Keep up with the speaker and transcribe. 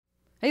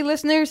Hey,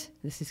 listeners,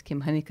 this is Kim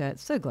Honeycutt.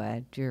 So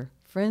glad you're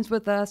friends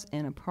with us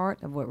and a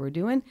part of what we're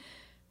doing.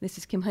 This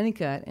is Kim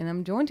Honeycutt, and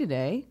I'm joined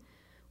today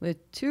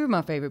with two of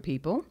my favorite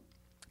people.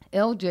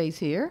 LJ's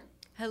here.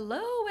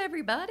 Hello,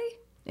 everybody.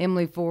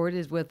 Emily Ford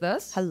is with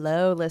us.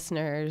 Hello,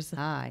 listeners.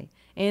 Hi.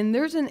 And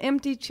there's an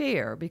empty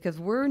chair because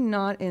we're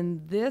not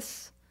in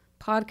this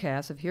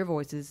podcast of Hear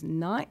Voices,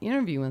 not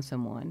interviewing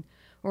someone.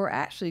 We're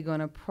actually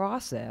going to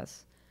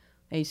process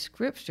a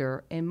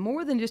scripture, and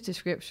more than just a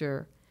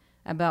scripture,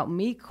 about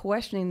me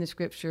questioning the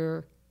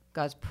scripture.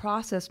 God's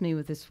processed me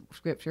with this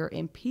scripture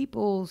and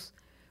people's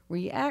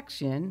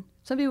reaction.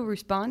 Some people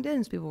responded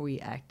and some people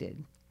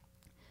reacted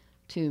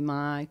to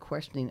my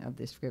questioning of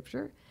this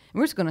scripture. And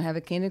we're just going to have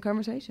a candid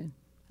conversation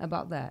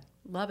about that.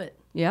 Love it.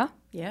 Yeah?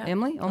 Yeah.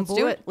 Emily, on Let's board?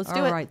 do it. Let's do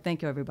it. All right.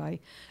 Thank you, everybody.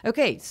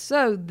 Okay,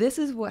 so this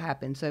is what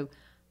happened. So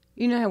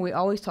you know how we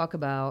always talk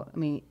about,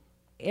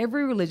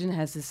 every religion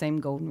has the same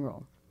golden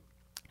rule.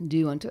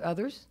 Do unto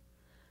others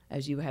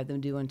as you would have them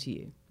do unto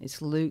you.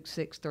 It's Luke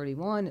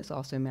 6:31. It's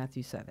also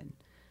Matthew 7.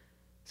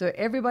 So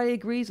everybody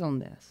agrees on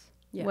this.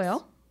 Yes.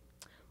 Well,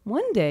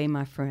 one day,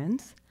 my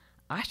friends,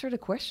 I started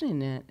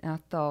questioning it, and I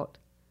thought,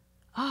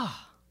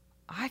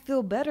 I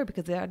feel better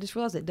because I just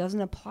realized it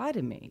doesn't apply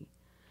to me.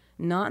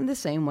 Not in the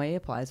same way it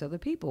applies to other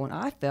people. And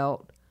I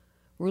felt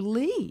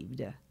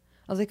relieved. I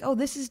was like, oh,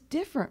 this is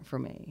different for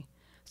me.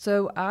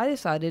 So I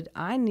decided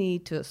I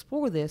need to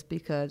explore this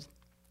because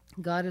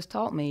God has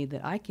taught me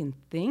that I can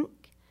think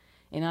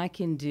and I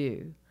can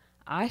do.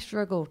 I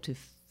struggle to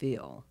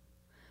feel.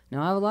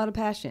 Now, I have a lot of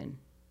passion,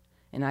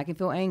 and I can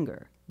feel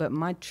anger, but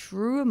my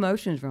true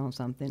emotions around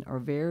something are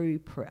very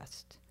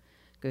repressed.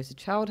 It goes to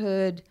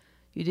childhood.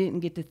 You didn't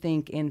get to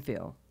think and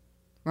feel,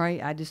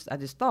 right? I just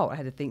thought I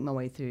had to think my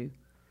way through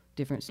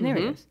different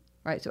scenarios,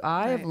 right? So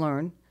I have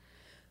learned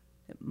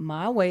that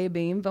my way of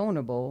being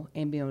vulnerable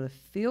and being able to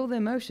feel the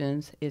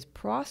emotions is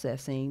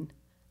processing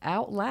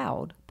out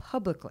loud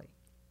publicly.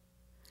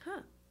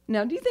 Huh.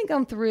 Now, do you think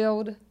I'm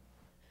thrilled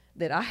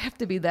that I have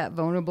to be that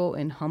vulnerable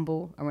and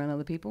humble around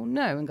other people?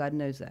 No, and God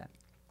knows that.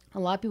 A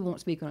lot of people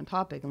won't speak on a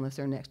topic unless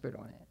they're an expert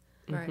on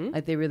it. Right.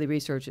 Like they really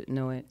research it and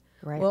know it.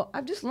 Right. Well,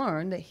 I've just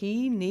learned that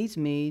He needs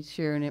me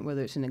sharing it,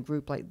 whether it's in a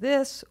group like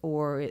this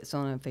or it's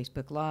on a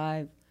Facebook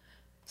Live,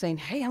 saying,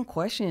 hey, I'm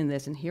questioning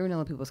this and hearing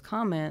other people's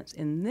comments,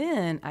 and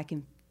then I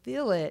can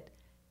feel it,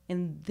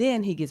 and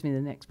then He gives me the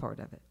next part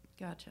of it.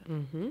 Gotcha.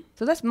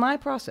 So that's my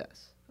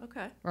process.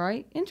 Okay.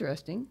 Right?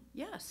 Interesting.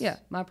 Yes. Yeah,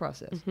 my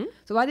process.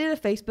 So I did a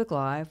Facebook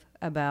Live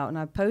and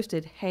I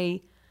posted,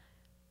 hey,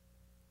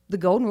 the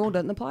golden rule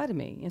doesn't apply to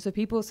me. And so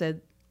people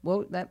said,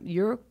 well,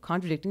 you're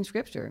contradicting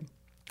scripture.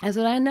 I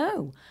said, I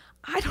know.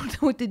 I don't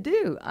know what to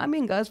do. I'm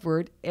in God's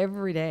word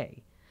every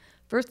day.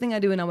 First thing I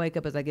do when I wake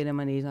up is I get on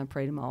my knees and I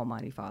pray to my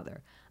Almighty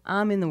Father.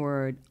 I'm in the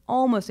word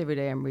almost every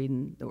day. I'm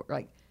reading the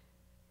word.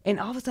 And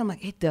all of a sudden I'm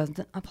like, it doesn't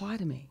apply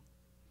to me.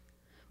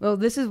 Well,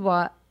 this is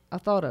what I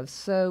thought of.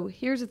 So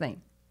here's the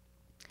thing.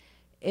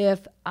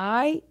 If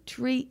I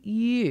treat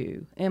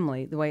you,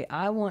 Emily, the way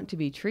I want to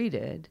be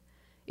treated,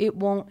 it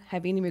won't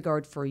have any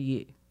regard for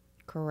you.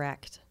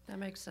 Correct. That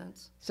makes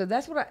sense. So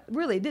that's what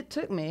it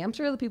took me. I'm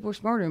sure other people were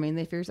smarter than me and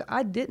they figured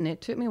I didn't.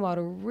 It took me a while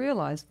to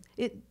realize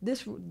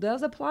this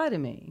does apply to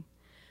me.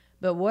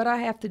 But what I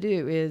have to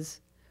do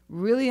is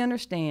really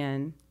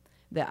understand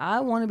that I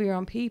want to be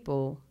around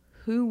people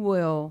who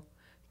will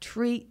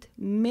treat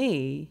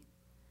me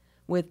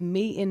with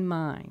me in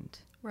mind.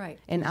 Right.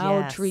 And I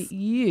will treat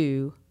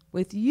you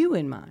with you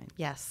in mind.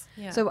 Yes.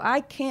 Yeah. So I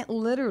can't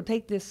literally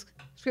take this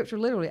scripture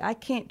literally. I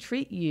can't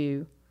treat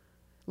you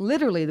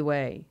literally the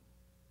way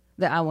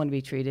that I want to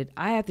be treated.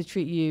 I have to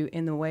treat you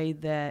in the way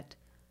that,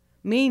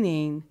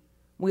 meaning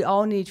we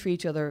all need to treat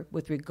each other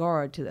with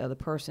regard to the other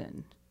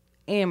person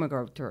and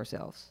regard to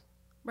ourselves.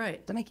 Right.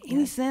 Does that make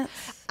any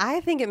sense? I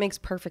think it makes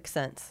perfect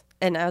sense.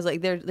 And I was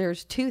like,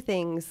 there's two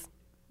things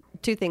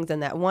in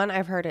that. One,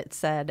 I've heard it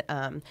said,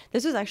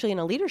 this was actually in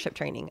a leadership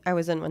training I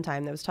was in one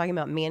time that was talking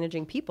about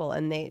managing people.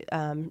 And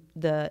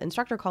the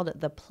instructor called it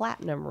the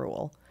platinum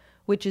rule,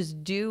 which is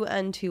do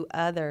unto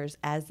others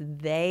as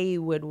they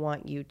would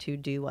want you to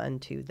do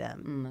unto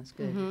them. That's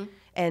good.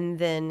 And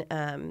then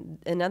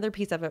another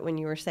piece of it, when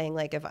you were saying,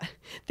 like,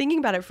 thinking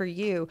about it for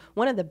you,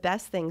 one of the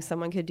best things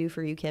someone could do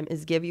for you, Kim,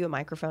 is give you a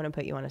microphone and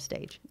put you on a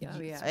stage. Oh,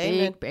 yeah.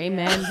 Speak.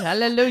 Amen.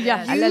 Hallelujah.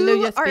 Yes.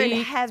 Hallelujah. You are in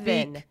Speak.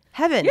 heaven. Speak.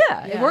 Heaven.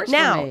 Yeah, it works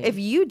Now, for me. if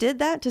you did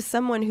that to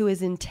someone who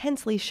is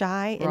intensely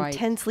shy, Right.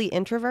 intensely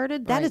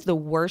introverted, that Right. is the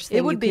worst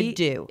thing you could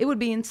do. It would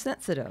be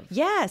insensitive.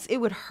 Yes, it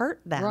would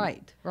hurt them.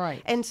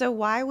 Right. And so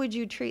why would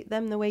you treat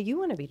them the way you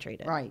want to be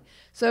treated? Right.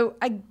 So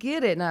I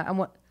get it. And I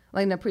want,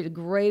 like, I preach a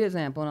great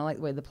example, and I like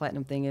the way the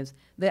platinum thing is,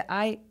 that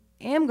I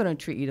am going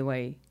to treat you the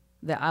way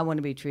that I want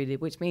to be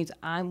treated, which means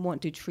I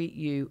want to treat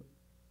you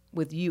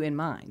with you in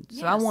mind.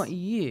 So I Yes. want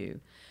you.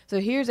 So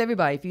here's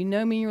everybody. If you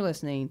know me and you're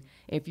listening,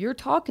 if you're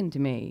talking to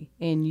me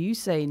and you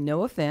say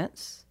no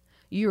offense,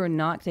 you are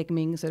not taking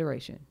me in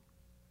consideration.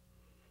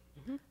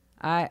 Mm-hmm.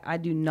 I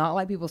do not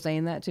like people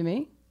saying that to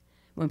me.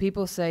 When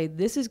people say,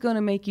 this is going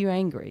to make you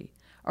angry,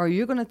 or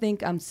you're going to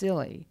think I'm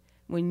silly,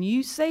 when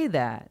you say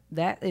that,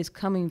 that is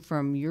coming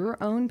from your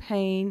own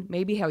pain,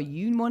 maybe how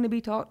you want to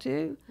be talked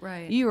to.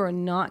 Right. You are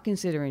not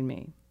considering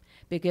me.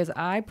 Because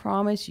I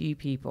promise you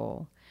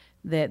people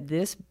that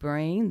this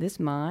brain, this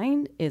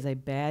mind is a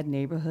bad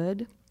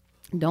neighborhood.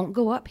 Don't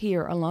go up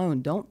here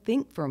alone. Don't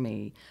think for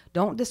me.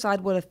 Don't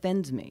decide what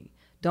offends me.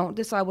 Don't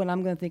decide what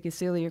I'm going to think is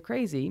silly or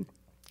crazy.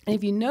 And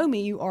if you know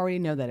me, you already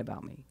know that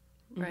about me.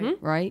 Right.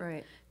 Right?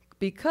 Right.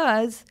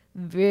 Because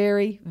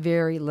very,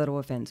 very little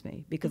offends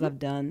me because I've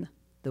done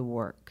the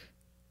work.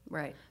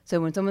 Right. So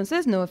when someone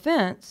says no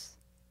offense,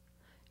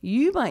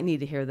 you might need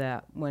to hear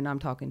that when I'm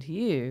talking to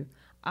you.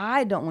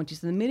 I don't want you.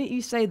 So the minute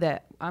you say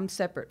that, I'm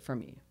separate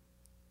from you.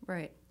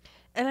 Right.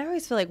 And I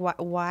always feel like,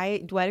 why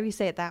do we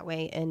say it that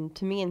way? And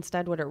to me,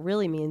 instead, what it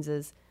really means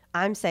is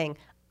I'm saying,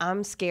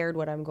 I'm scared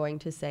what I'm going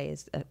to say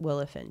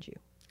will offend you.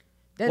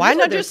 That Why is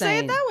what not they're just say it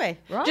saying. that way?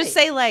 Right. Just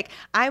say, like,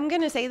 I'm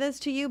going to say this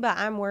to you, but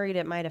I'm worried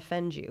it might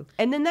offend you.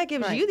 And then that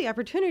gives Right. you the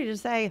opportunity to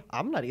say,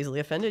 I'm not easily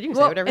offended. You can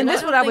Well, say whatever you and want.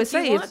 that's what I would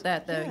think say you is want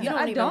that, though. You I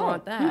don't even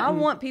want that. I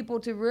want people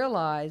to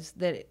realize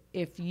that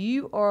if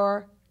you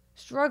are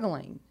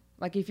struggling,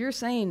 like if you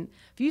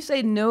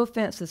say no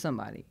offense to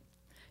somebody,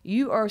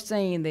 you are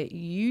saying that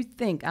you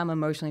think I'm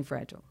emotionally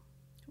fragile.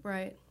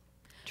 Right.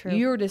 True.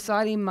 You're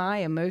deciding my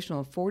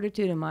emotional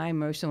fortitude and my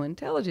emotional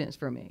intelligence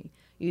for me.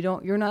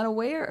 You're not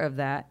aware of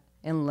that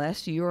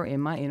unless you're in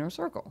my inner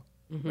circle.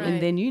 Right.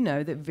 And then you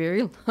know that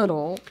very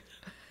little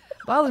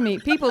bothers me.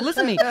 People,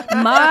 listen to me.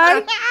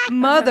 My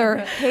mother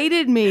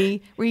hated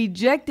me,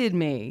 rejected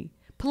me.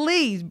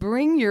 Please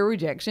bring your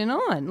rejection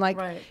on. Like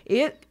Right.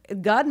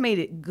 God made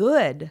it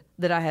good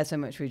that I had so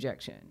much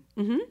rejection.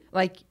 Mm-hmm.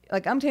 Like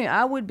I'm telling you,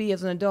 I would be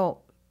as an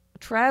adult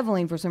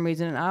traveling for some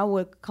reason, and I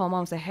would call mom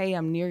and say, "Hey,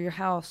 I'm near your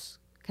house.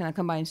 Can I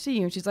come by and see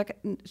you?" And she's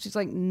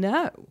like,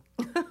 "No."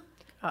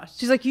 Gosh.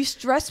 She's like, "You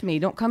stress me.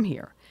 Don't come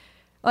here."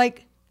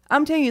 Like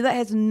I'm telling you, that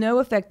has no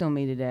effect on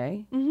me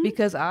today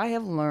because I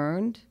have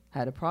learned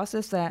how to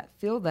process that,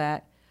 feel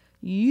that,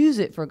 use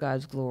it for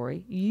God's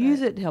glory,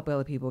 use it to help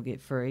other people get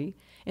free,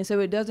 and so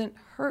it doesn't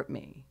hurt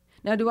me.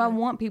 Now, do I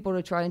want people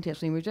to try to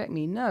intentionally reject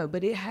me? No,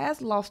 but it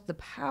has lost the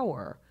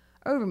power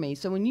over me.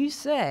 So when you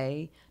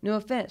say, no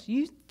offense,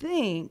 you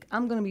think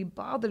I'm going to be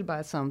bothered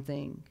by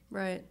something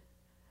Right.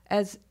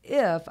 as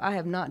if I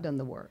have not done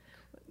the work.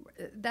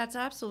 That's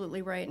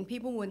absolutely right. And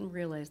people wouldn't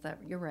realize that.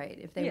 You're right.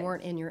 If they Yes.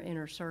 weren't in your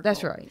inner circle.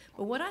 That's right.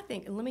 But what I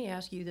think, and let me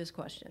ask you this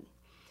question,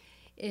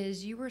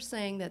 is you were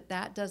saying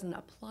that doesn't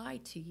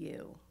apply to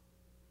you,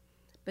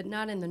 but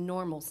not in the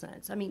normal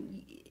sense. I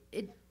mean,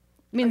 it.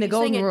 I mean, are the you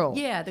saying golden rule.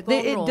 Yeah, the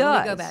golden It rule. does.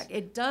 Let me go back.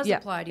 It does Yeah,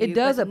 apply to it you,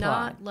 does but apply.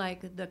 not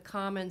like the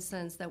common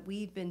sense that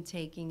we've been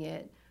taking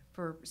it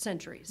for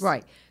centuries.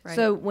 Right. Right.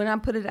 So when I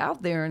put it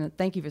out there, and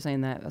thank you for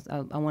saying that,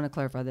 I want to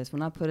clarify this.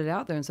 When I put it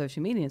out there on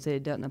social media and said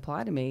it doesn't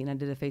apply to me, and I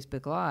did a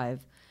Facebook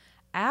Live,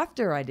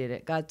 after I did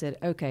it, God said,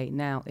 okay,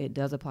 now it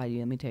does apply to you.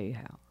 Let me tell you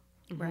how.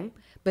 Right.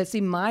 But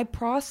see, my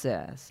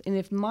process, and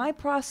if my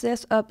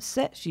process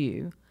upsets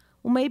you,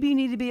 well, maybe you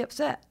need to be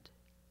upset.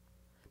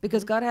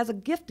 Because God has a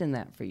gift in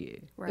that for you.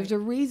 Right. There's a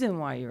reason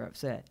why you're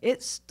upset.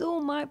 It's still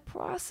my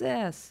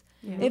process.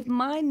 Yeah. If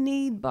my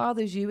need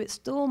bothers you, it's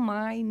still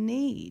my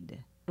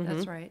need.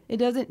 That's right. It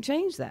doesn't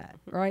change that,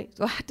 right?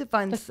 So I have to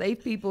find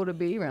safe people to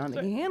be around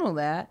that can handle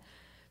that.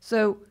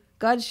 So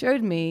God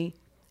showed me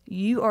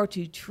you are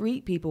to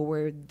treat people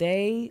where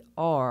they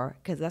are,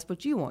 because that's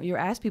what you want. You're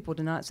asked people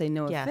to not say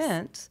no Yes.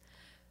 offense.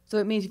 So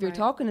it means if you're Right.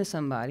 talking to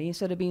somebody,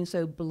 instead of being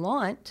so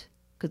blunt,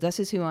 because that's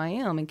just who I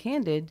am, and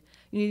candid,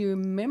 you need to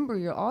remember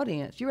your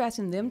audience. You're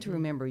asking them to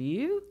remember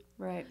you.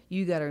 Right.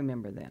 You got to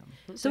remember them.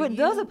 So So it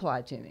does you-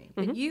 apply to me.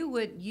 But you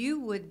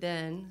would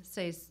then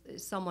say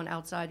someone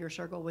outside your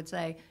circle would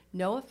say,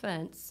 no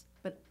offense,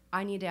 but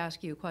I need to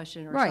ask you a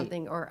question or Right.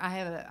 something, or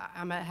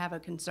I might have a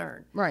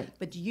concern. Right.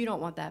 But you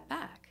don't want that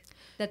back.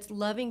 That's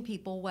loving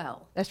people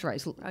well. That's right.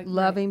 It's Right.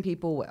 loving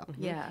people well.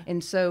 Yeah.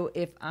 And so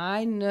if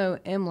I know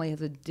Emily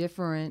has a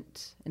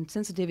different, and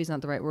sensitivity is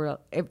not the right word.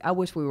 I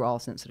wish we were all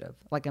sensitive.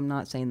 Like, I'm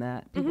not saying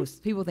that. People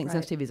think Right.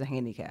 sensitivity is a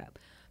handicap.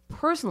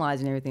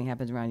 Personalizing everything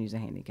happens around you is a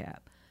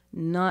handicap,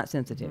 not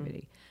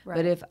sensitivity. Right.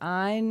 But if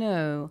I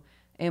know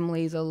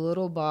Emily's a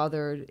little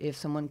bothered if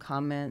someone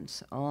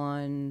comments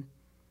on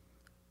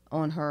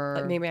her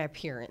Like maybe my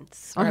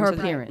appearance. on or her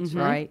something. appearance,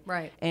 right?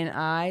 Right.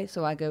 And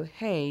so I go,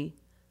 hey,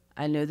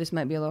 I know this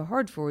might be a little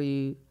hard for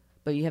you,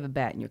 but you have a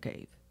bat in your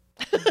cave.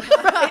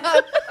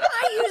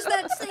 I use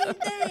that same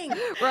thing.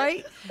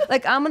 Right?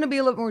 Like, I'm going to be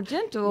a little more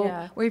gentle.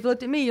 Yeah. Where if you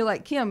looked at me, you're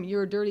like, Kim,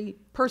 you're a dirty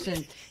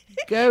person.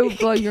 Go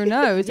blow your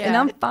nose. And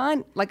Yeah. I'm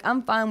fine. Like,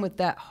 I'm fine with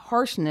that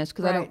harshness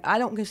because Right. I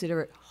don't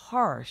consider it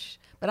harsh.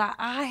 But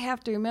I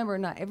have to remember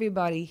not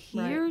everybody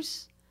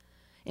hears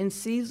and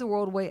sees the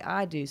world the way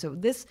I do. So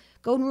this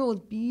golden rule is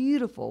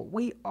beautiful.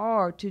 We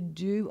are to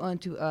do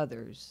unto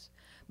others.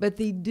 But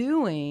the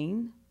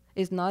doing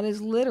is not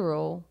as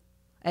literal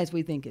as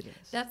we think it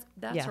is. That's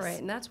Yes. right.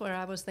 And that's what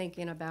I was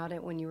thinking about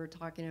it when you were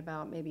talking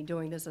about maybe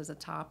doing this as a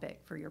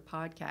topic for your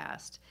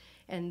podcast.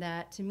 And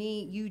that, to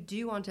me, you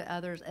do unto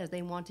others as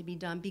they want to be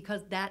done,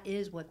 because that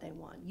is what they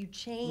want. You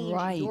change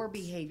Right. your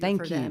behavior Thank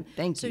for you. them.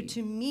 Thank so you.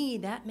 to me,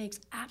 that makes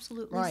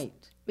absolutely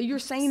Right. But you're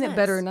saying it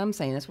better than I'm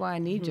saying. That's why I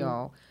need Mm-hmm.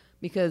 y'all.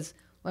 Because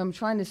what I'm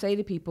trying to say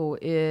to people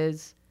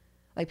is,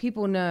 like,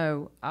 people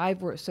know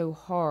I've worked so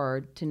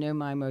hard to know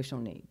my emotional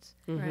needs.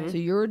 Right. So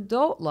your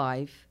adult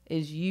life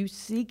is you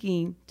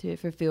seeking to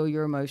fulfill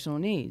your emotional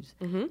needs.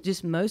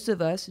 Just most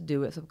of us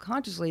do it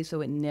subconsciously, so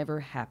it never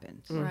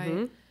happens.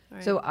 Right.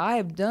 So I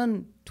have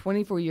done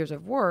 24 years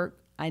of work.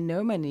 I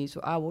know my needs, so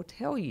I will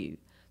tell you.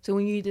 So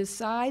when you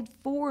decide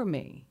for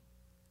me,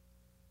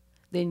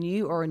 then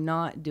you are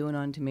not doing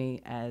unto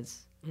me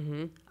as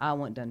I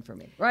want done for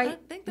me, right? I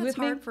think You that's with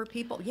me? hard for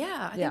people.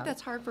 Yeah, I Yeah. think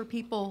that's hard for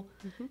people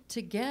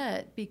to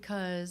get,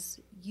 because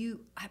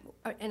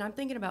and I'm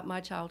thinking about my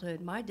childhood.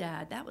 My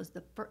dad, that was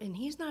the first, and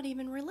he's not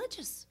even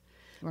religious.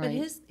 But Right.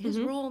 his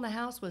rule in the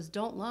house was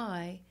don't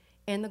lie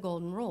and the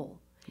golden rule.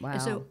 Wow.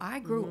 And so I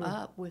grew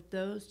up with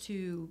those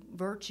two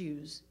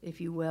virtues, if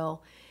you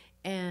will.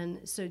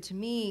 And so to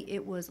me,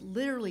 it was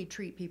literally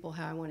treat people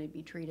how I wanted to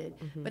be treated.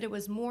 But it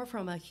was more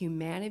from a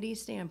humanity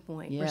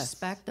standpoint. Yes,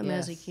 Respect them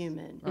as a yes,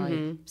 human.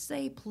 right.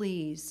 Say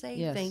please, say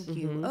Yes. thank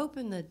you,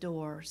 open the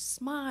door,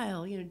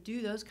 smile,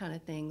 do those kind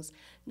of things.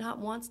 Not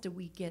once do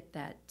we get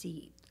that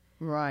deep.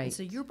 Right. And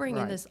so you're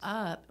bringing right. this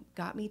up,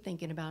 got me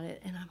thinking about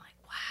it, and I'm like,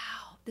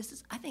 wow,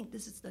 I think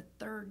this is the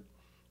third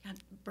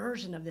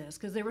version of this,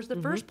 because there was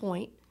the first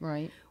point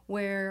Right.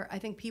 where I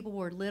think people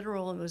were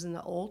literal. It was in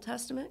the Old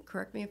Testament,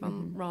 correct me if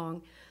I'm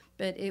wrong,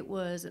 but it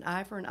was an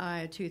eye for an eye,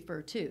 a tooth for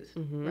a tooth,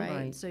 right?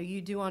 Right. So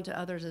you do unto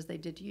others as they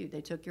did to you.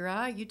 They took your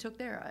eye, you took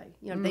their eye.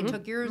 They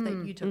took yours,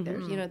 you took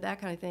theirs, that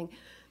kind of thing.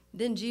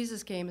 Then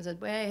Jesus came and said,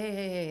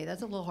 hey,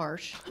 that's a little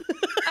harsh.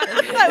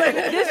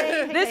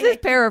 This is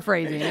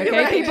paraphrasing,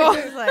 okay, people?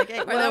 It's like, hey,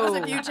 Or that was a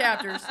whoa. few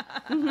chapters.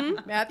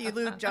 Matthew,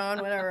 Luke, John,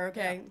 whatever,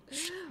 okay.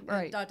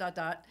 Right.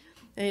 Dot.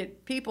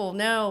 People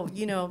know,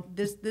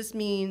 this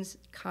means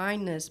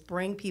kindness.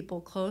 Bring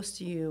people close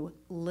to you.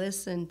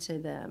 Listen to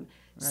them.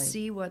 Right.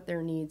 See what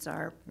their needs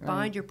are.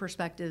 Find your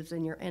perspectives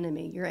in your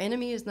enemy. Your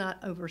enemy is not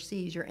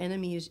overseas. Your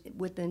enemy is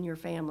within your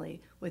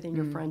family, within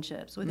your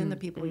friendships, within the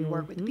people you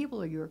work with, the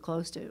people you are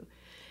close to.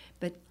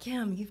 But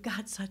Kim, you've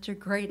got such a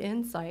great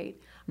insight.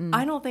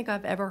 I don't think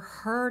I've ever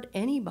heard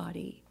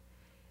anybody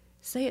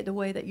say it the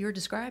way that you're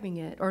describing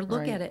it, or look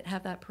Right. at it,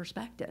 have that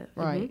perspective.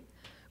 Right.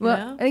 Well,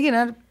 know? and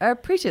again, I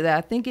appreciate that.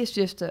 I think it's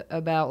just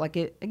about, like,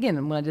 it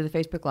again, when I did the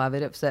Facebook Live,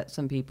 it upset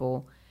some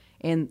people,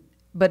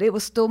 but it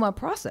was still my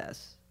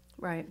process.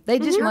 Right. They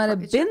just might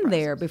have It's your been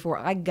there process. before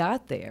I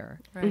got there.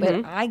 Right.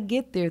 But I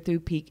get there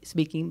through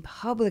speaking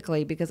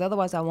publicly, because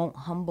otherwise I won't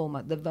humble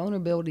the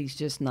vulnerability is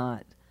just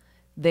not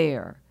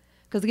there.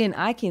 Because again,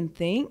 I can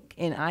think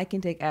and I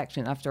can take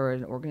action. I've started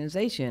an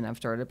organization. I've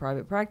started a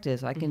private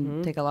practice. I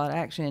can take a lot of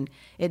action.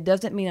 It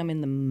doesn't mean I'm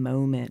in the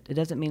moment. It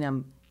doesn't mean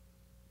I'm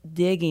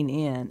digging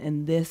in.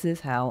 And this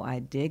is how I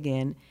dig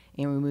in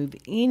and remove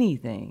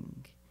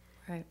anything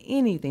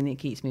that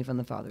keeps me from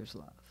the Father's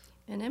love.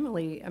 And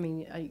Emily, I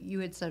mean, you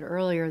had said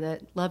earlier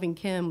that loving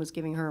Kim was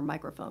giving her a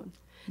microphone.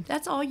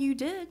 That's all you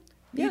did.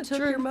 You Yeah, took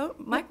true. your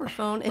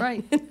microphone, and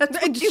Right.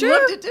 that's what you True.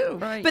 love to do.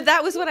 Right. But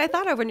that was what I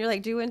thought of when you're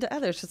like, do unto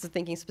others. Just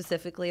thinking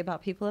specifically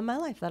about people in my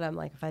life that I'm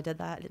like, if I did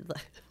that, it's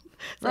like,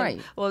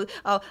 Right. Well,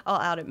 I'll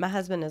out it. My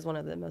husband is one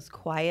of the most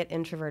quiet,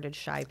 introverted,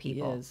 shy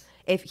people. is.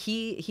 If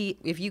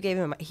if you gave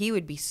him, he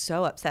would be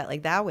so upset.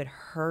 Like that would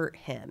hurt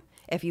him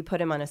if you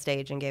put him on a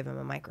stage and gave him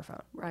a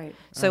microphone. Right.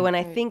 So when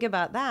I think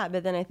about that,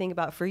 but then I think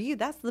about for you,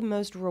 that's the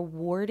most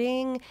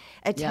rewarding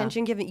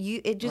attention given.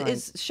 It just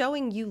is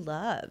showing you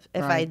love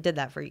if I Right. did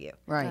that for you.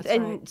 Right. That's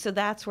And right. so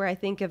that's where I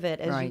think of it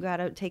as you Right. got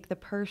to take the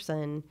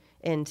person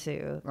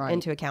into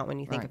Right. account when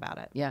you think Right. about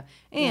it. Yeah.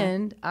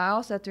 And I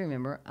also have to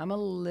remember, I'm a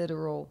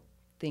literal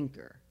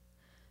thinker.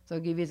 So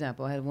I'll give you an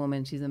example. I had a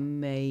woman, she's an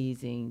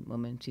amazing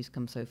woman. She's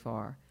come so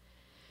far.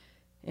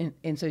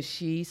 And so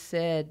she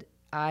said,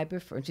 I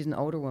prefer, she's an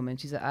older woman,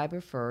 she said, I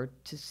prefer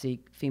to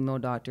seek female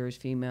doctors,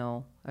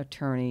 female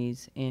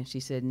attorneys. And she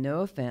said,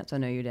 no offense, I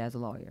know your dad's a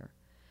lawyer.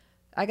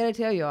 I got to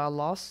tell you,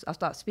 I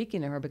stopped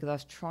speaking to her because I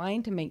was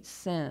trying to make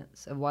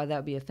sense of why that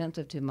would be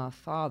offensive to my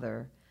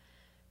father,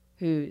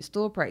 who is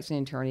still a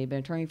practicing attorney, been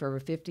an attorney for over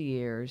 50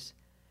 years,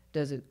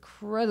 does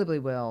incredibly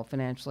well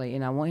financially,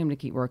 and I want him to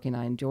keep working.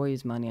 I enjoy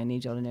his money. I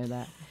need y'all to know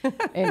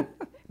that.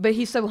 But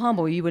he's so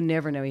humble, you would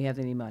never know he has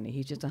any money.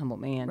 He's just a humble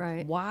man.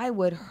 Right. Why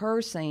would her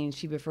saying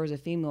she prefers a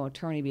female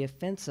attorney be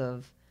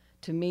offensive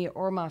to me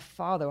or my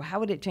father?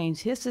 How would it change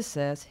his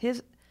success,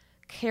 his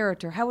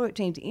character? How would it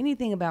change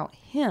anything about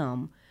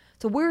him?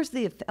 So where's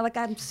the, like,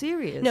 I'm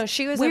serious. No,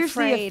 she was where's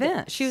afraid. The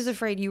offense? She was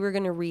afraid you were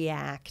going to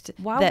react.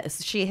 Why- That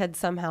she had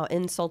somehow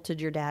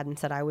insulted your dad and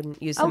said, "I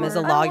wouldn't use him Oh, as a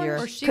I don't lawyer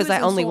or she because was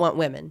I only insult- want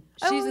women."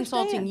 She's understand.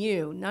 insulting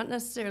you, not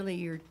necessarily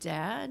your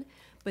dad,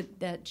 but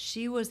that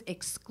she was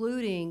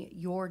excluding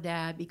your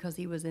dad because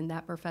he was in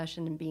that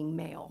profession and being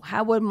male.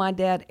 How would my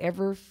dad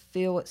ever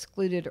feel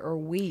excluded or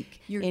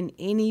weak in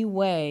any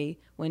way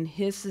when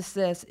his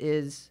success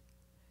is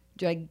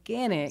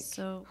gigantic?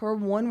 So- her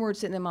one word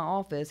sitting in my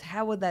office,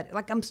 how would that,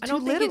 like, I'm too I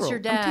don't literal. think it's your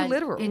dad. I'm too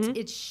literal.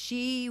 It's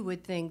she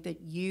would think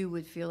that you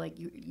would feel like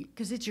you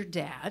because it's your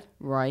dad.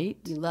 Right.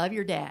 You love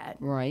your dad.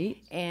 Right.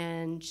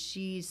 And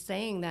she's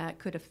saying that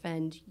could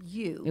offend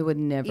you. It would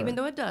never. Even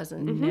though it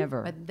doesn't.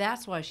 Never. But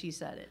that's why she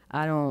said it.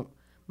 I don't,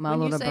 my When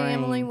you little say, brain.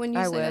 Emily, when you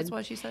I say would. that's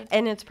why she said it.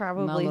 And it's my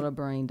probably little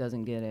brain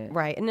doesn't get it.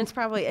 right. And it's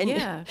probably and,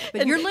 Yeah,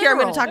 but and you're Here I'm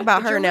going literal. to talk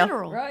about But her you're now.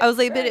 literal. Right. I was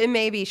like, but right. it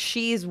maybe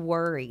she's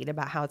worried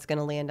about how it's going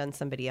to land on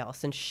somebody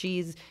else, and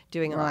she's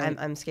doing. Right.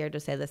 I'm scared to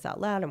say this out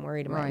loud. I'm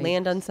worried it might Right.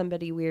 land on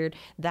somebody weird.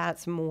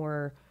 That's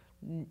more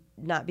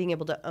not being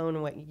able to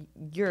own what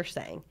you're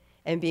saying.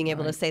 And being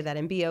able to say that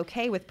and be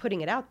okay with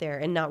putting it out there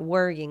and not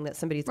worrying that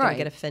somebody's going Right. to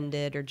get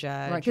offended or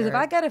judge. Right, because if or-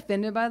 I got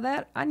offended by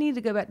that, I need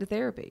to go back to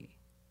therapy.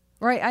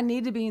 Right, I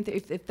need to be in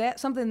if that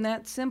something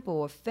that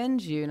simple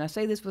offends you, and I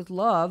say this with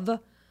love,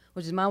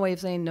 which is my way of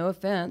saying no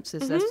offense.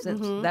 That's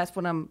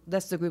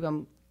the group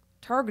I'm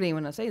targeting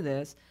when I say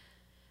this.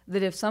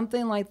 That if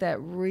something like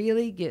that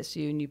really gets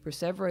you and you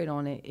perseverate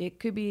on it, it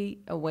could be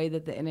a way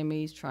that the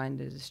enemy is trying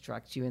to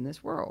distract you in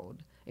this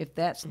world. If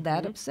that's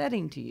that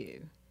upsetting to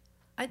you.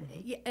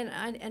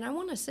 And I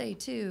want to say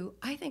too,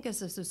 I think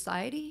as a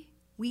society,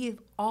 we have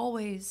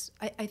always,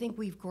 I think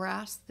we've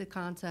grasped the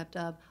concept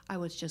of, I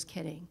was just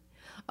kidding.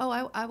 Oh,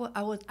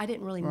 I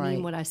didn't really mean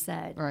Right. what I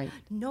said. Right.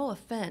 No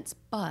offense,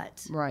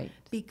 but Right.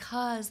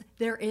 because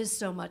there is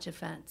so much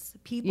offense,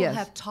 people Yes.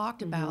 have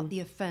talked about the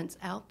offense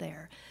out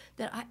there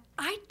that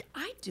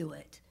I do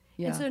it.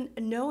 Yeah. And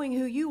so knowing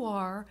who you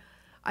are,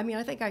 I mean,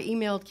 I think I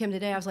emailed Kim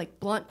today. I was like,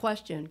 blunt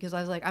question, because I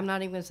was like, I'm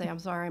not even going to say, I'm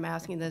sorry, I'm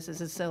asking this.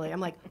 This is silly. I'm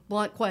like,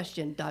 blunt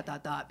question, ...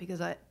 because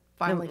I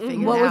finally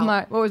figured What it was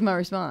out. what was my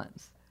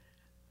response?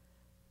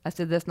 I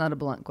said that's not a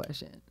blunt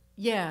question.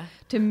 Yeah.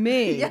 To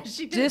me, Yeah,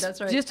 she did. just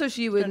That's right. just so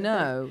she would Trying to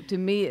know, to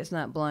me it's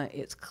not blunt,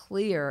 it's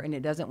clear, and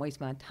it doesn't waste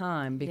my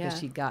time because Yeah.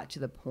 she got to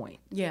the point.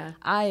 Yeah.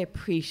 I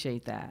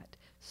appreciate that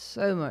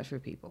so much for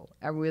people.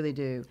 I really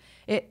do.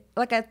 It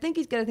like I think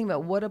he's got to think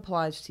about what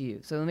applies to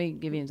you. So let me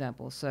give you an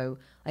example. So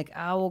like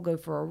I will go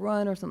for a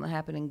run or something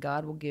happen, and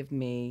God will give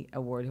me a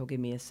word. He'll give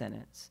me a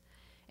sentence.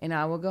 And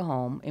I will go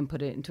home and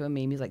put it into a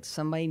meme. He's like,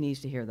 somebody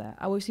needs to hear that.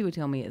 I wish he would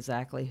tell me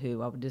exactly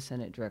who. I would just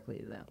send it directly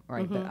to them,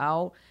 right? But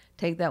I'll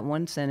take that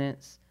one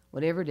sentence,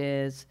 whatever it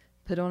is,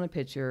 put it on a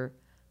picture,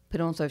 put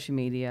it on social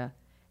media,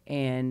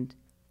 and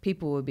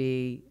people will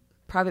be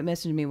private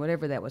messaging me,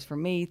 whatever that was for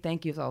me.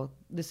 Thank you. So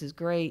this is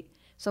great.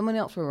 Someone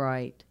else will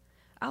write,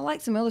 I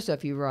like some other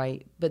stuff you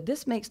write, but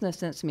this makes no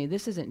sense to me.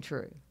 This isn't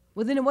true.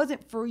 Well, then it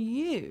wasn't for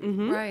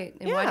you. Right.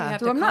 And why do you have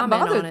So to I'm not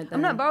comment bothered. on it then?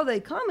 I'm not bothered they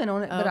comment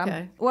on it, but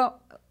Okay.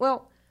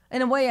 well,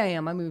 in a way I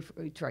am. I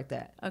retract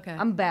that. Okay.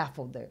 I'm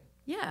baffled there.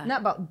 Yeah.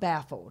 Not about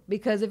baffled,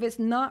 because if it's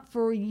not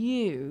for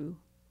you,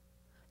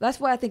 that's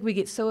why I think we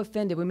get so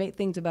offended. We make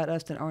things about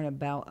us that aren't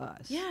about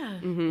us. Yeah.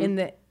 And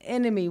the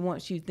enemy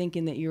wants you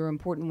thinking that you're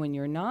important when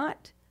you're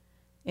not,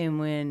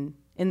 and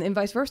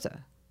vice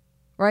versa.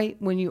 Right?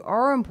 When you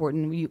are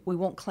important, we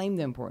won't claim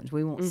the importance.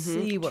 We won't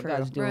see what True.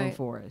 God's doing Right,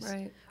 for us.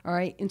 right. All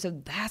right? And so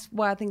that's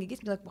why I think it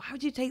gets me like, why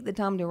would you take the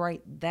time to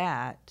write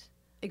that?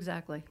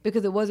 Exactly.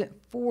 Because it wasn't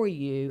for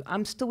you.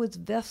 I'm still his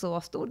vessel. I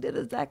still did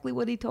exactly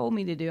what he told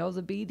me to do. I was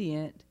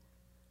obedient.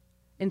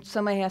 And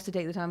somebody has to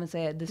take the time and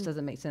say, this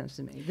doesn't make sense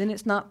to me. Then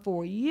it's not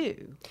for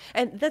you.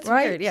 And that's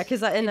Right? weird, yeah.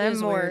 Because I'm is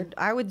more. weird.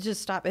 I would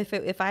just stop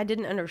if I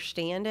didn't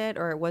understand it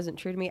or it wasn't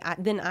true to me.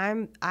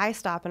 I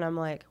stop and I'm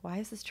like, why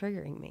is this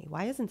triggering me?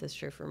 Why isn't this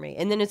true for me?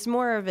 And then it's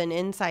more of an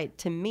insight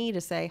to me to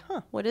say,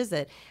 what is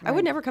it? I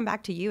would never come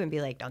back to you and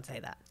be like, don't say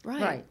that.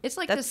 Right. Right. It's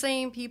like the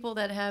same people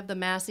that have the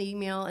mass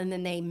email and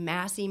then they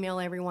mass email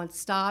everyone.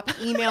 Stop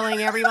emailing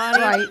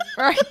everybody.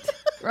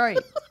 Right.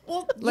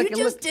 Well, Like, you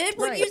just look- did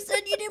what right. you said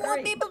you didn't want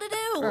Right. people to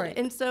do. Right.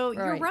 And so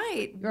you're Right.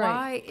 right. Right.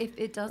 Why, if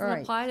it doesn't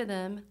Right. apply to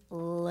them,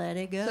 let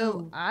it go.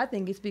 So I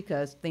think it's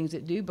because things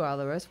that do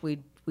bother us, we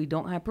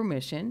don't have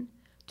permission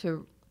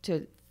to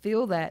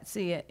feel that,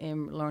 see it,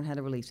 and learn how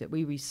to release it.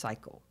 We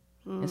recycle.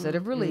 Instead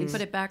of release,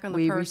 Put it back on the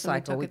we person we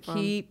recycle. took We it from.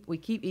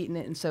 keep eating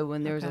it, and so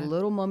when there's Okay. a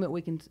little moment,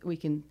 we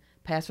can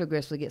passive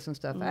aggressively get some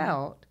stuff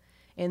out,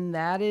 and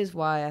that is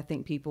why I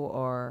think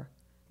people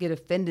get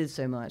offended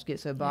so much, get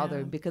so bothered,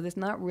 Yeah. because it's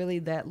not really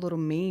that little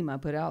meme I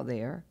put out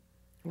there.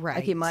 Right.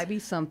 Like it might be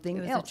something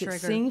It was a else. It trigger.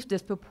 seems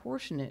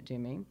disproportionate to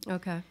me.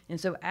 Okay.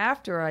 And so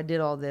after I did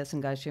all this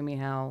and God showed me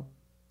how,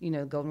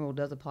 golden rule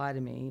does apply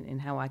to me and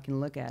how I can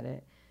look at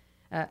it,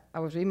 I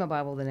was reading my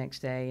Bible the next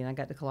day and I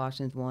got to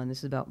Colossians 1. This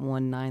is about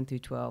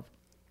 1:9-12.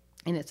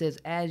 And it says,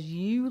 as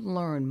you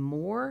learn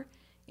more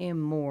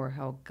and more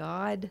how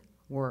God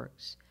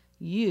works,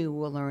 you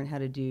will learn how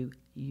to do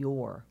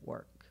your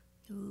work.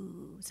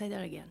 Ooh, say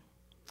that again.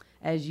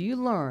 As you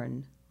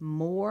learn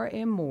more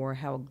and more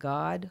how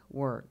God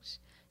works,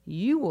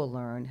 you will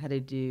learn how to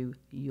do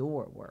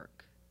your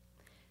work.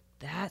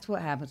 That's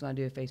what happens when I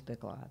do a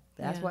Facebook Live.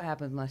 That's Yeah. what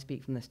happens when I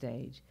speak from the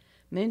stage.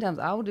 Many times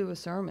I will do a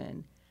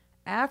sermon.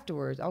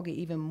 Afterwards, I'll get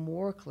even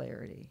more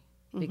clarity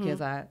because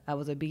I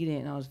was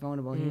obedient and I was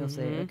vulnerable. And he'll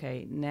say,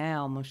 okay,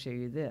 now I'm going to show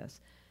you this.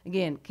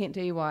 Again, can't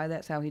tell you why.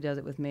 That's how he does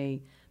it with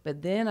me.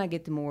 But then I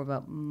get to more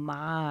about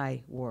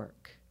my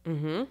work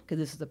because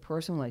this is a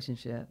personal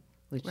relationship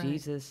with Right.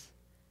 Jesus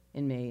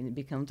and me, and it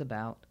becomes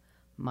about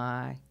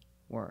my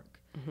work.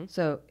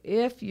 So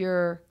if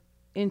you're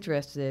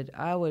interested,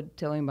 I would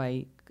tell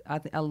anybody,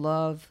 I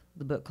love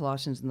the book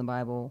Colossians in the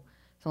Bible.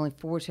 It's only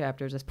 4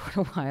 chapters. That's part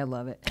of why I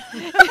love it.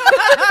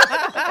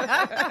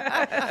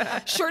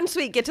 Short and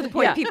sweet, get to the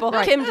point, Yeah, people.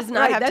 right. Kim does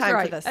not Right, have that's time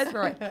right, for this. That's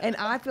right. And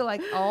I feel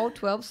like all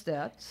 12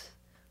 steps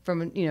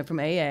from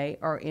AA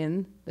are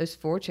in those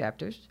 4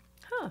 chapters.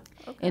 Huh.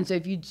 Okay. And so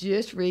if you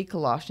just read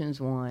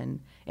Colossians 1,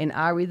 and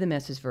I read the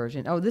Message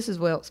version, this is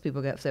what else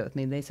people got upset with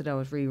me. They said I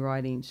was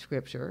rewriting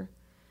Scripture.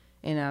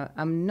 And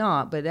I'm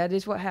not, but that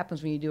is what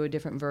happens when you do a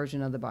different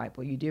version of the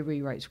Bible. You do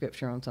rewrite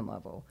Scripture on some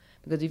level.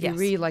 Because if you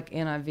read like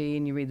NIV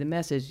and you read the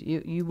Message,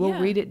 you will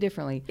read it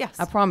differently. Yes.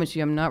 I promise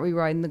you, I'm not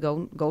rewriting the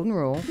golden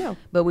rule. No.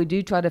 But we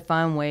do try to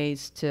find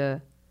ways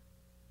to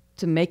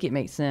make it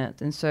make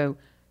sense. And so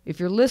if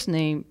you're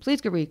listening,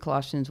 please go read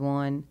Colossians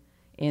 1.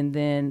 And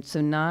then, so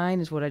 9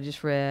 is what I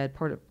just read,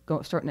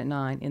 starting at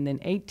 9. And then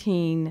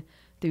 18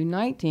 through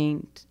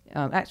 19,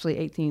 actually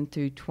 18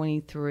 through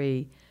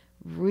 23,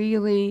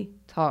 really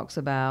talks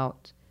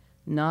about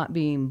not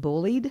being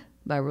bullied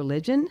by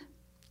religion.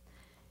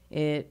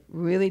 It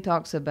really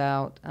talks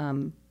about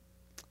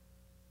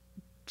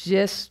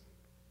just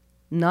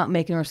not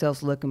making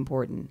ourselves look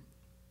important,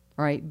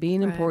 right?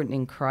 Being Right. important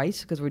in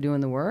Christ because we're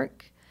doing the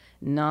work,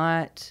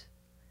 not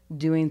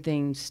doing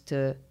things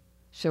to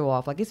show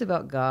off. Like it's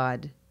about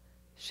God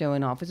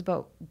showing off. It's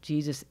about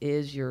Jesus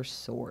is your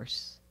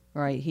source,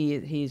 right?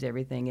 He's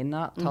everything, and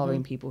not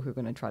tolerating people who are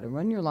going to try to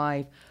run your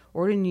life,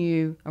 ordering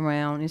you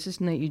around. It's just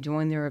that you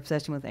join their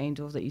obsession with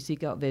angels, that you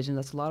seek out visions.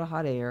 That's a lot of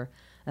hot air.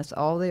 That's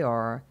all they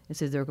are. It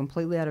says they're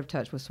completely out of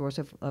touch with source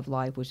of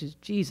life, which is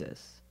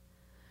Jesus.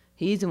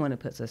 He's the one that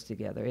puts us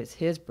together. It's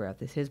his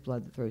breath. It's his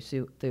blood that flows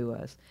through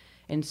us.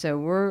 And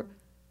so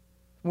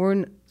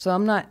so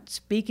I'm not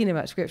speaking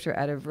about Scripture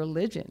out of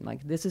religion.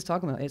 Like this is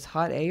talking about, it's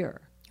hot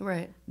air.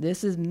 Right.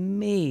 This is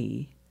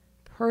me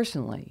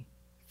personally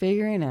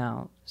figuring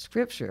out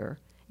Scripture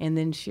and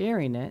then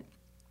sharing it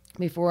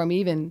before I'm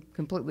even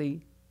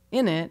completely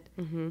in it,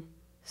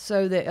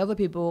 so that other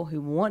people who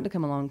want to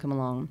come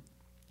along,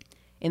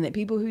 and that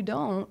people who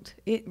don't,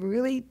 it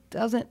really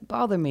doesn't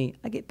bother me.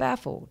 I get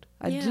baffled.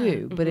 I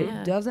do, but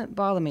it doesn't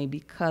bother me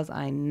because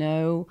I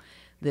know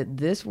that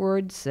this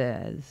word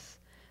says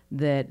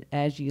that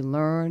as you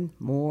learn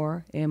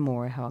more and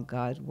more how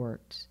God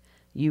works,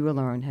 you will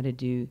learn how to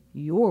do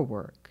your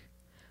work.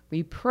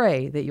 We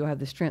pray that you'll have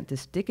the strength to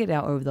stick it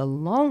out over the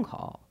long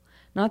haul,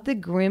 not the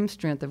grim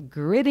strength of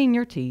gritting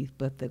your teeth,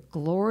 but the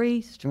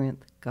glory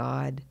strength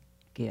God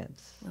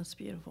gives. That's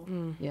beautiful.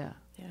 Yeah.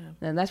 Yeah.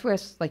 And that's where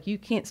it's like you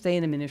can't stay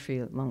in the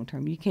ministry long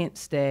term. You can't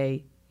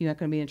stay, you're not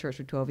going to be in church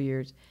for 12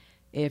 years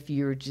if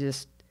you're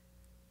just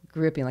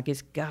gripping. Like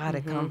it's got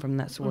to come from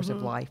that source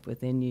of life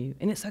within you.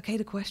 And it's okay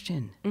to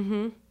question.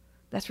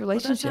 That's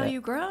relationship. Well, that's how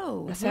you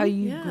grow. That's how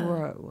you Yeah.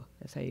 grow.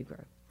 That's how you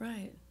grow.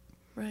 Right.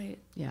 Right.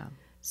 Yeah.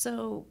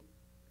 So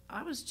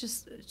I was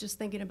just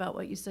thinking about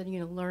what you said,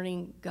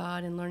 learning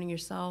God and learning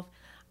yourself.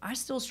 I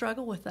still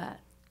struggle with that.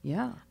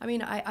 Yeah. I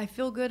mean, I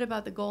feel good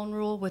about the golden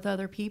rule with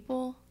other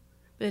people,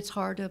 but it's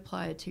hard to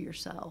apply it to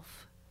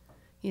yourself,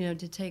 to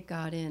take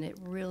God in. It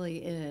really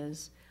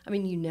is. I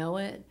mean, you know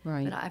it,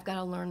 Right. but I've got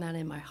to learn that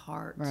in my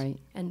heart. Right.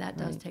 And that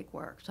does Right. take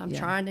work. So I'm Yeah.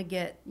 trying to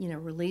get,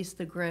 release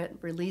the grit,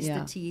 release Yeah.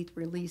 the teeth,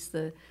 release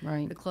the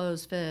Right.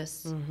 closed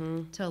fists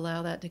to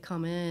allow that to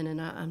come in.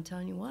 And I'm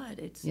telling you what,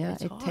 it's Yeah.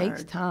 it's It hard.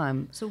 takes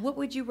time. So what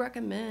would you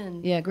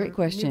recommend? Yeah, great for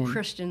question. New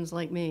Christians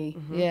like me.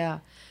 Yeah.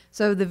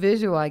 So the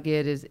visual I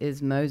get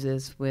is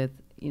Moses with,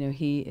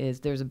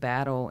 there's a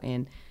battle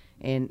and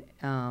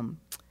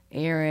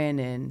Aaron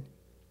and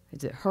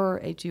is it Hur,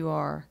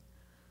 H-U-R?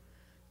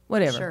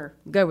 Whatever. Sure.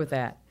 Go with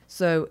that.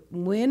 So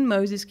when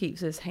Moses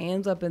keeps his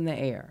hands up in the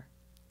air,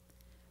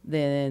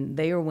 then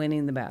they are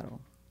winning the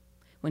battle.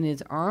 When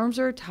his arms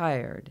are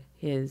tired,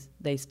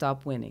 they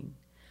stop winning.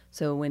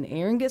 So when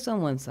Aaron gets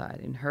on one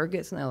side and Hur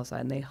gets on the other side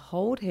and they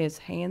hold his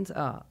hands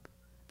up,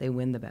 they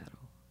win the battle.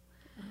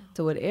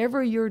 So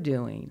whatever you're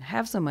doing,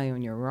 have somebody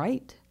on your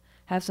right,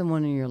 have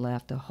someone on your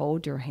left to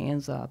hold your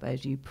hands up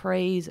as you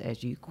praise,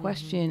 as you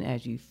question,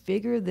 as you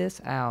figure this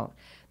out.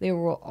 There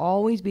will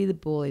always be the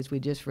bullies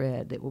we just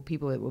read,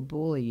 people that will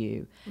bully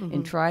you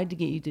and try to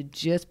get you to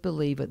just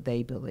believe what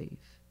they believe.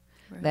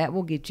 Right. That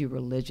will get you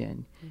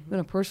religion. You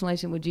want a personal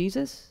relationship with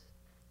Jesus?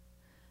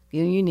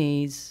 Get on your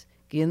knees,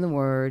 get in the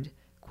Word,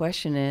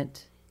 question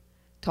it,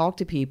 talk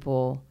to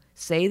people,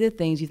 say the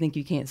things you think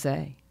you can't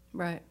say.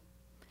 Right.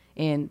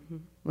 And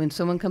when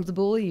someone comes to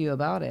bully you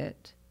about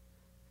it,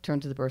 turn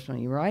to the person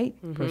on your right,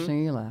 person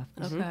on your left,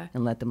 Okay.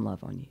 and let them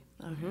love on you.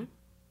 Okay.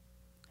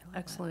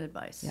 Excellent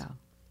advice. Yeah.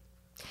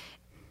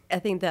 I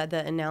think that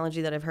the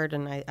analogy that I've heard,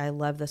 and I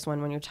love this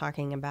one when you're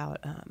talking about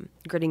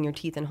gritting your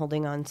teeth and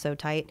holding on so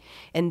tight.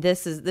 And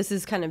this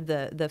is kind of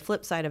the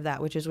flip side of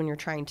that, which is when you're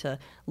trying to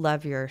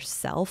love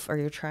yourself or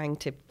you're trying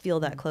to feel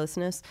that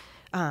closeness.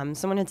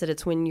 Someone had said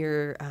it's when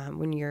you're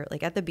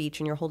like at the beach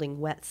and you're holding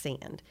wet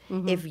sand.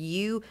 If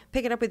you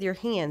pick it up with your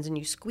hands and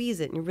you squeeze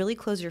it and you really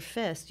close your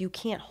fist, you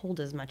can't hold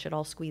as much. It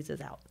all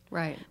squeezes out.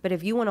 Right. But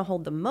if you want to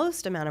hold the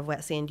most amount of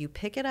wet sand, you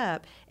pick it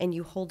up and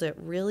you hold it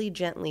really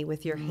gently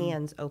with your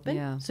hands open.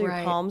 Yeah. So your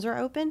Right. palms are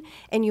open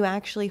and you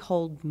actually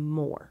hold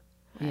more.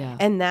 Yeah.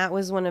 And that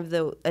was one of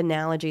the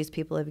analogies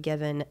people have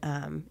given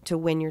to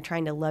when you're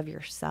trying to love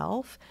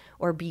yourself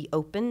or be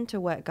open to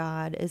what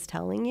God is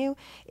telling you,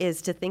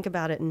 is to think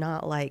about it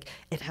not like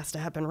it has to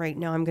happen right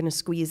now. I'm going to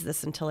squeeze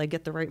this until I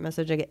get the right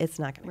message. It's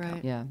not going to come.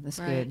 Right. Yeah, that's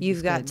Right. good.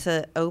 You've got That's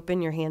to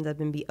open your hands up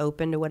and be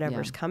open to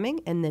whatever's Yeah.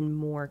 coming, and then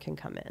more can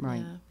come in. good.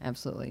 Right. Yeah.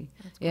 Absolutely.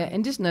 That's Yeah, great.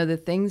 and just know the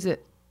things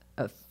that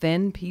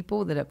offend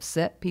people, that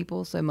upset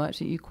people so much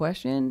that you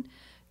question,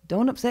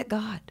 don't upset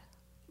God.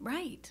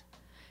 Right.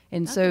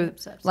 And Nothing so,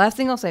 upsets last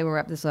thing I'll say, we'll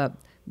wrap this up,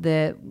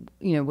 that,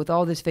 with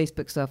all this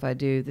Facebook stuff I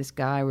do, this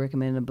guy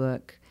recommended a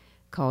book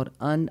called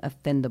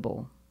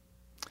Unoffendable.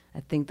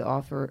 I think the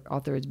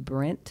author is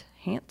Brent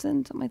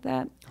Hansen, something like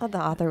that. Oh, the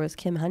author was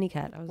Kim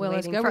Honeycutt. I was Well,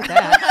 let's waiting go for with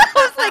that.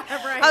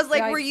 I was like,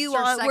 Yeah, were it's you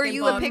her on? Were second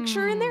you a book.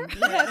 picture in there?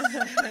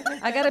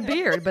 I got a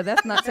beard, but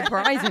that's not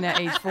surprising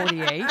at age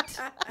 48.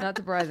 Not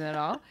surprising at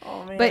all.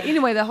 Oh, man. But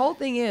anyway, the whole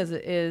thing is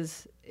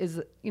as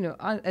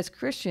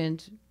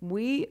Christians,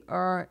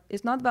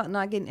 it's not about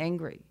not getting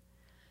angry.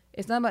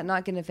 It's not about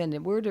not getting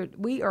offended.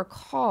 We are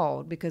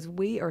called because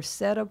we are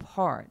set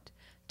apart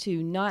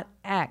to not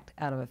act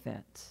out of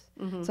offense.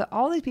 So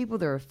all these people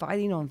that are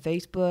fighting on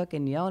Facebook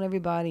and yelling at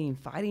everybody and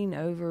fighting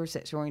over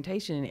sexual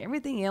orientation and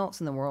everything else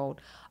in the world,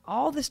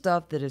 all the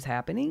stuff that is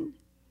happening,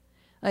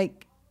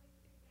 like,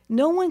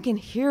 no one can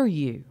hear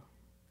you.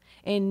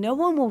 And no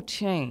one will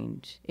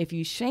change. If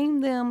you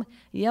shame them,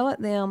 yell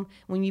at them,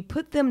 when you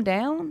put them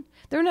down,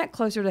 they're not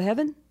closer to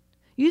heaven.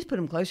 You just put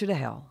them closer to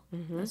hell.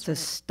 So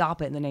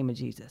stop it in the name of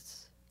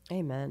Jesus.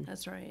 Amen.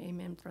 That's right.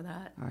 Amen for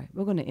that. All right,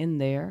 we're going to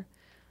end there.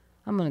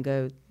 I'm going to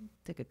go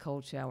take a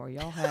cold shower.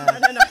 Y'all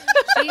have... No.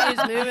 She is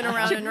moving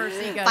around in her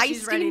seat. Guys.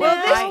 She's ready to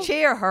Well, fight. this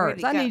chair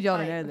hurts. I Ready to need y'all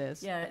to Right. know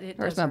this. Yeah, it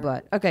Hurts does my hurt.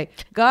 butt. Okay,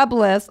 God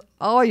bless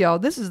all y'all.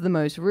 This is the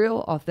most real,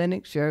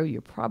 authentic show you're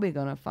probably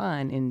going to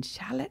find in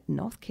Charlotte,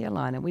 North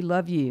Carolina. We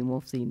love you, and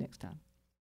we'll see you next time.